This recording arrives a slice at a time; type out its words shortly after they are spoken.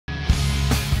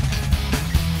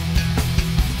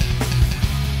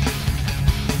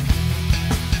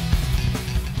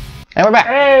And we're back.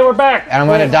 Hey, we're back. And I'm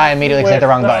going to die immediately because I hit the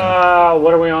wrong button.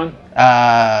 What are we on?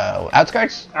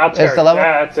 Outskirts? Outskirts. Is the level?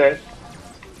 Yeah, that's it.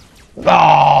 Oh, the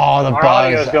Our bugs.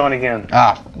 audio's going again.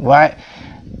 Oh, what?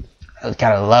 I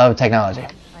gotta love technology.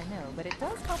 I know, but it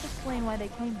does help explain why they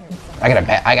came here. I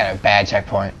got a bad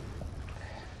checkpoint.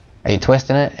 Are you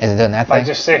twisting it? Is it doing that If I thing?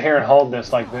 just sit here and hold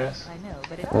this like this. I know,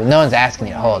 but it Well, no one's asking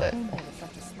you to hold it. came here with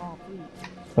such a small fleet.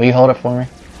 Will you hold it for me?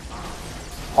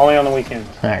 Only on the weekends.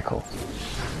 Alright, cool.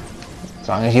 As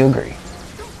long as you agree.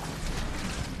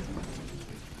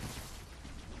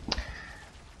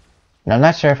 And I'm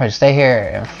not sure if I should stay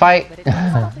here and fight. But it does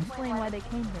help explain why they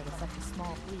came here with such a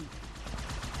small fleet.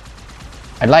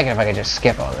 I'd like it if I could just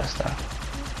skip all this stuff.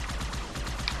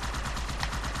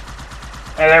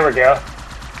 Hey, there we go.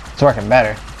 It's working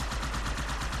better.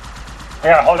 I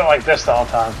gotta hold it like this the whole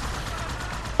time.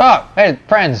 Oh, hey,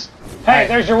 friends. Hey,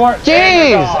 there's your work.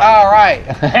 Jeez! Alright.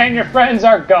 And your friends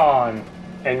are gone.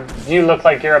 And you look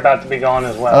like you're about to be gone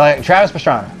as well. Like Travis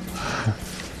Pastrana.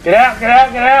 Get out, get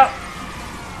out, get out!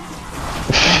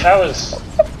 That was...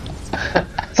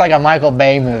 It's like a Michael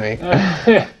Bay movie.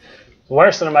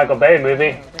 worse than a Michael Bay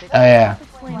movie. But it Oh, yeah. does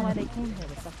explain why they came here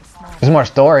with such a small There's more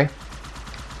story.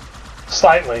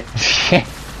 Slightly.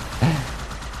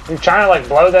 You trying to like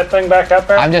blow that thing back up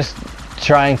there? I'm just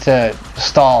trying to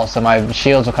stall so my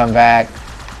shields will come back.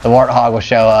 The Warthog will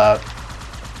show up.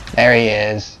 There he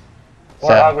is.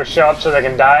 Warthog would show up so they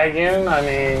can die again? I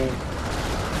mean...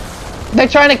 They're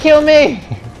trying to kill me!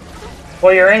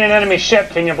 Well, you're in an enemy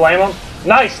ship. Can you blame them?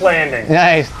 Nice landing.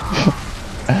 Nice.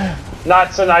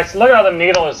 Not so nice. Look at all the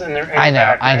needles in their I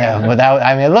know, but that,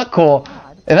 I mean, it looked cool.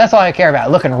 And that's all I care about,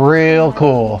 looking real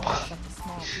cool. such a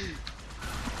small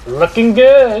fleet. Looking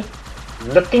good.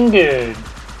 Looking good.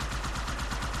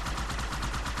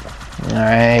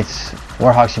 Alright,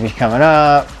 Warthog should be coming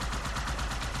up.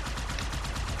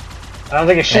 I don't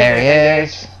think it should. There he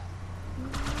is.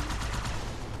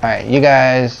 Alright, you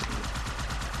guys.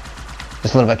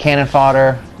 Just a little bit of cannon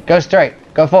fodder. Go straight.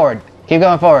 Go forward. Keep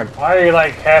going forward. Why are you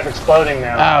like half exploding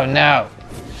now? Oh no.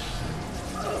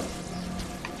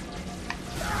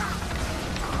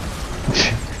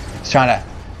 It's trying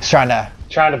to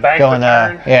Trying to bank go the in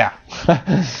turn? yeah. Odd,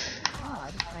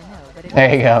 I know, but it There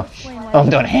you does go. help explain why Oh, I'm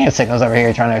they doing hand signals over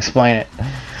here trying to explain it.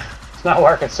 It's not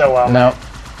working so well. Nope.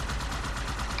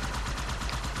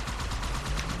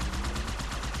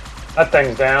 That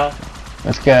thing's down.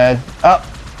 That's good. Oh,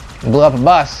 blew up a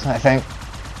bus, I think.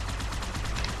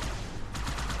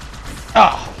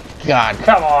 Oh, God.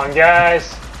 Come on,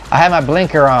 guys. I had my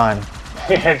blinker on.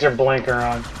 You had your blinker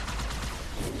on.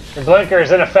 Your blinker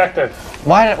is ineffective.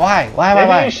 Why am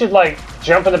Maybe I? you should like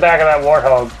jump in the back of that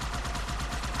Warthog.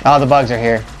 Oh, the bugs are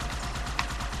here.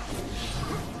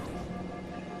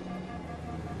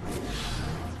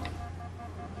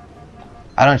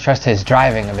 I don't trust his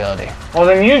driving ability. Well,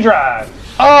 then you drive.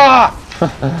 Ah!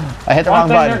 I hit the One wrong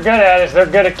thing they're button. good at is they're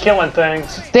good at killing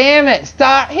things. Damn it!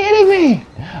 Stop hitting me!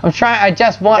 I'm trying. I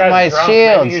just want You my guys drunk,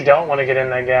 shields. Maybe you don't want to get in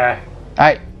that guy. All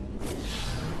right.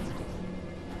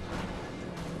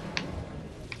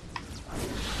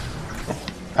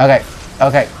 Okay.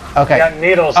 Okay. Okay. You got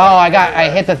needles. Oh, I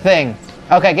hit the thing.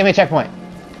 Okay, give me a checkpoint.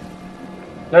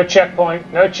 No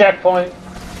checkpoint. No checkpoint.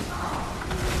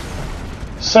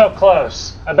 So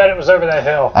close. I bet it was over that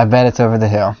hill. I bet it's over the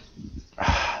hill.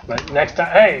 But next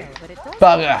time, hey. But it does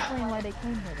Bugger. explain why they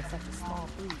came here with such a small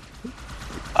fleet.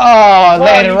 Oh, Well,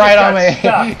 landed you right just on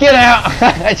got me. stuck. Get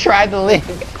out! I tried to leave.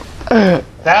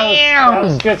 That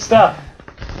was good stuff.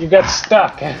 You got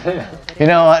stuck. You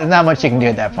know what? Not much you can do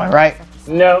at that point, right?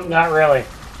 No, not really.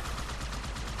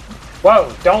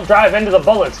 Whoa, don't drive into the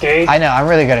bullets, Gage. I know. I'm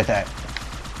really good at that.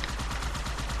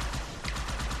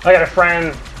 I got a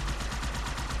friend,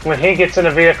 when he gets in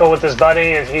a vehicle with his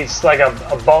buddy, and he's like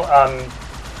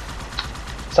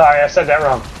sorry, I said that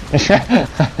wrong.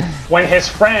 When his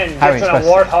friend How are gets you in a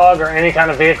supposed to- Warthog or any kind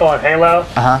of vehicle in Halo,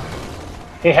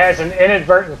 he has an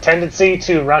inadvertent tendency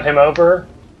to run him over.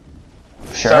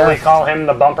 Sure. So we call him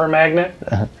the bumper magnet.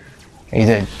 He's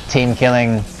a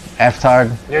team-killing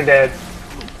F-tard. You're dead.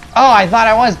 Oh, I thought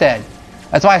I was dead.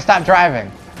 That's why I stopped driving.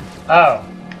 Oh,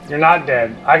 you're not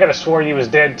dead. I could have swore you was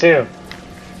dead too.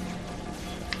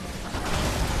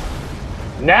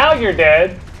 Now you're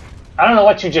dead. I don't know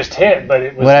what you just hit, but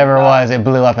it was Whatever it was, it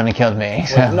blew up and it killed me.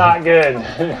 It was not good.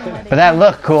 But that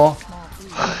looked cool.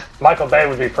 Michael Bay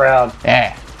would be proud.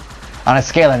 Yeah. On a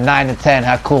scale of 9 to 10,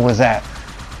 how cool was that?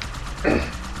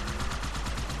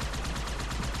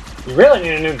 You really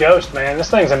need a new Ghost, man.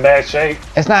 This thing's in bad shape.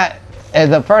 It's not.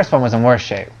 The first one was in worse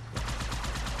shape.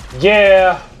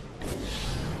 Yeah.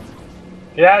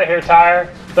 Get out of here, tire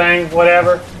thing,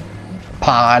 whatever.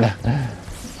 Pod.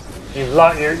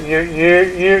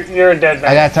 You're a dead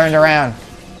man. I got turned around.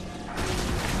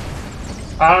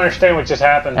 I don't understand what just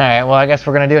happened. Alright, well I guess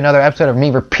we're gonna do another episode of me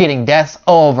repeating deaths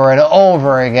over and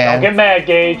over again. Don't get mad,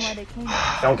 Gage.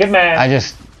 Don't get mad. I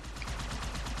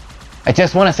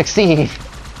just want to succeed.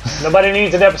 Nobody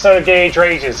needs an episode of Gage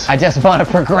Rages. I just want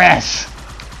to progress.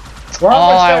 We're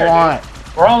all almost I there, want. dude.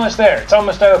 We're almost there. It's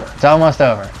almost over. It's almost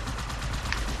over.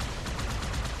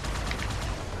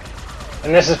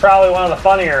 And this is probably one of the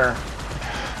funnier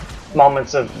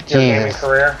moments of your gaming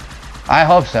career. I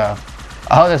hope so.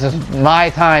 I hope this is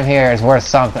my time here is worth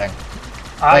something.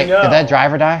 I know. Did that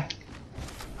driver die?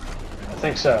 I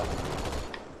think so.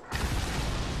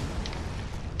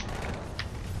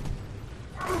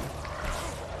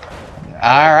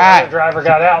 All right. The driver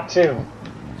got out too.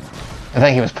 I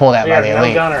think he was pulled out by the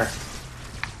elite. Gunner.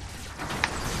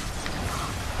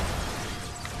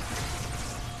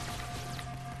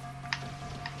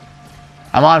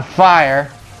 I'm on fire.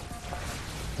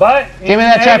 But give me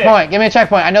that checkpoint. Give me a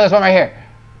checkpoint. I know there's one right here.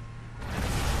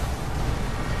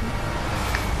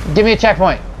 Give me a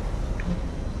checkpoint.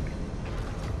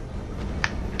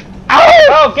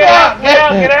 Oh, get out! Get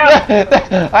out!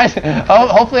 Get out!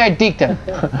 Hopefully I deked him.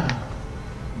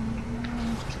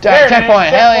 Checkpoint.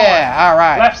 Hell yeah! All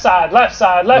right. Left side. Left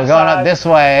side. Left side. We're going up this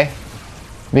way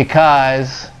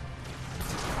because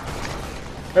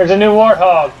there's a new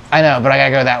warthog. I know, but I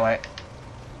gotta go that way.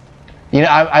 You know,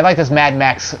 I like this Mad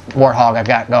Max warthog I've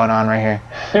got going on right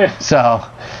here. So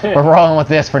we're rolling with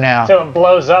this for now. Until it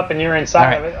blows up and you're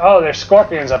inside of it. Oh, there's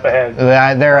scorpions up ahead.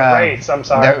 They're wraiths. I'm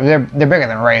sorry. They're bigger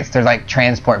than wraiths. They're like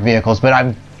transport vehicles.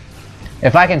 But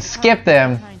if I can skip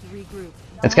them,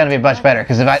 it's gonna be much better.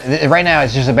 Because right now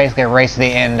it's just basically a race to the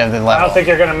end of the level. I don't think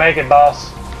you're gonna make it,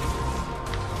 boss.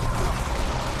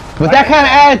 With that kind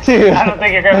of attitude. I don't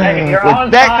think you're gonna make it. You're with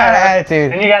on that fire, kind of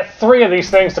attitude. and you got 3 of these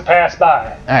things to pass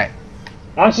by. All right.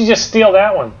 Why don't you just steal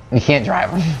that one? You can't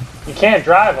drive them. You can't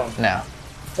drive them. No.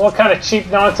 What kind of cheap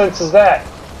nonsense is that?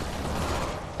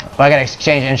 Well, I gotta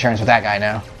exchange insurance with that guy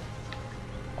now.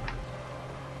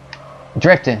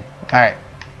 Drifting. All right.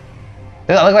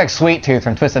 I look like Sweet Tooth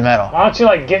from Twisted Metal. Why don't you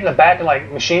like get in the back and like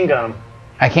machine gun him?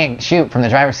 I can't shoot from the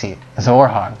driver's seat. It's a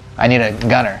warthog. I need a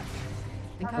gunner.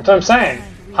 That's what I'm saying.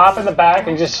 Hop in the back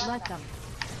and just.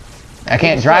 I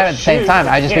can't drive at the same time.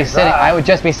 I just be sitting. I would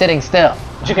just be sitting still.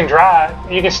 But you can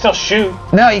drive. You can still shoot.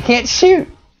 No, you can't shoot.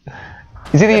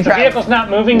 If the vehicle's not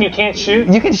moving, you can't shoot.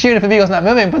 You can shoot if the vehicle's not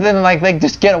moving, but then like they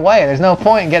just get away. There's no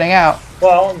point in getting out.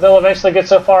 Well, they'll eventually get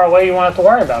so far away you won't have to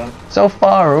worry about them. So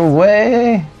far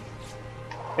away.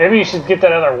 Maybe you should get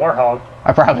that other warthog.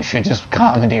 I probably should just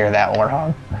commandeer that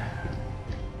warthog.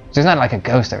 There's not like a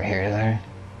ghost over here, is there?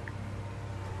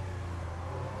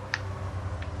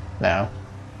 No.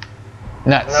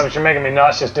 Nuts. I know, but you're making me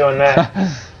nauseous doing that.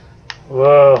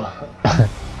 Whoa.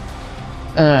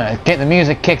 Getting the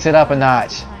music kicks it up a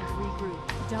notch.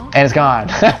 And it's gone.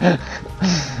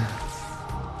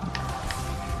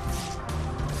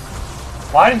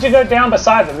 Why did you go down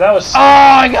beside them? That was... Oh,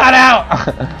 I got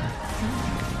out!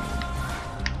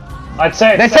 I'd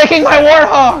say they're taking my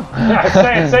warthog! I'd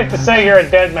say it's safe to say you're a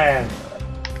dead man.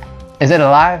 Is it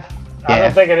alive? I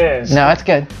don't think it is. No, it's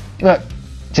good. Look,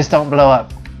 just don't blow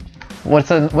up.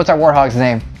 What's our warthog's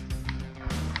name?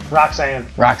 Roxanne.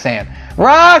 Roxanne.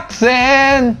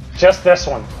 Roxanne! Just this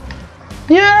one.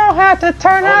 You don't have to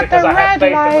turn out the because I have red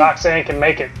faith light. that Roxanne can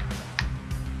make it.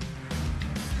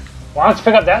 Why don't you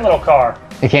pick up that little car?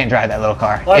 You can't drive that little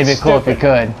car. Well, it'd be cool if you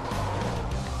could.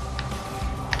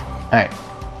 Alright.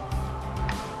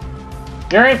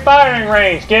 You're in firing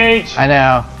range, Gage. I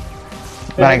know.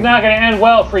 This is not going to end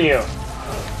well for you.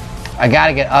 I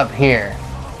gotta get up here.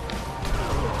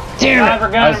 Dude, never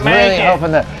gonna I was really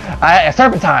hoping that...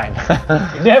 serpentine!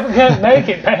 You're never going to make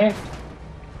it, man.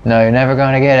 No, you're never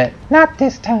going to get it. Not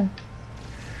this time.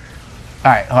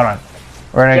 Alright, hold on.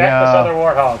 We're gonna Jack go... this other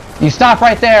warthog. You stop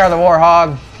right there, the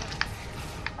warthog.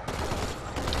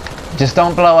 Just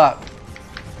don't blow up.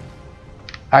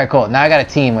 Alright, cool. Now I got a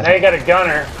team with Now you got a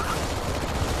gunner.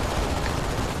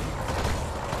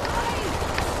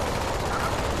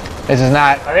 This is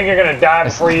not... I think you're going to die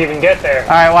before you even get there.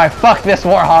 Alright, well I fucked this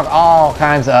warthog all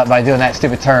kinds up by doing that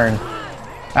stupid turn.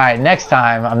 Alright, next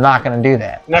time I'm not going to do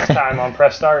that. Next time on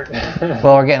Press Start.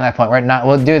 Well, we're getting to that point.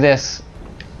 We'll do this.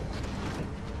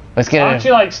 Let's get it. Why don't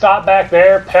you like stop back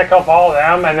there, pick up all of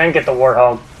them, and then get the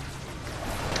warthog?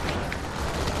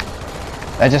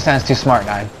 That just sounds too smart,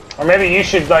 guy. Or maybe you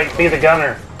should like be the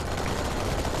gunner.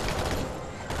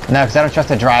 No, because I don't trust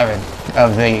the driving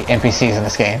of the NPCs in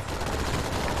this game.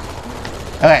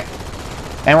 Okay,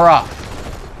 and we're off.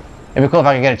 It'd be cool if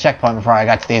I could get a checkpoint before I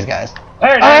got to these guys.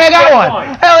 There it is. I got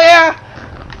one! Hell yeah!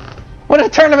 What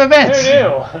a turn of events! Who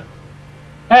knew?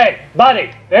 Hey,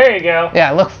 buddy, there you go. Yeah,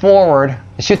 look forward.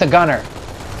 Shoot the gunner.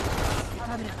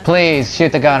 Please,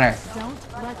 shoot the gunner. Don't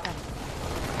let them.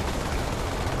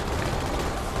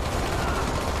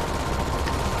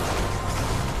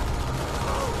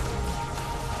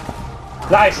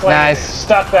 Nice landing. Nice.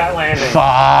 Stuck that landing.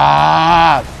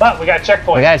 Fuck! But we got a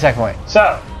checkpoint. We got a checkpoint.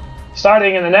 So,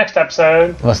 starting in the next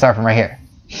episode. We'll start from right here.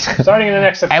 Starting in the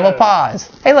next episode. And we'll pause.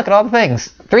 Hey, look at all the things.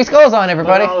 3 skulls on,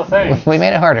 everybody. Look at all the things. We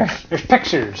made it harder. There's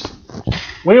pictures.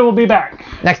 We will be back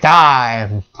Next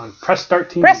time. on Press Start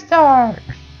TV. Press start.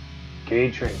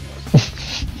 Gage Radio.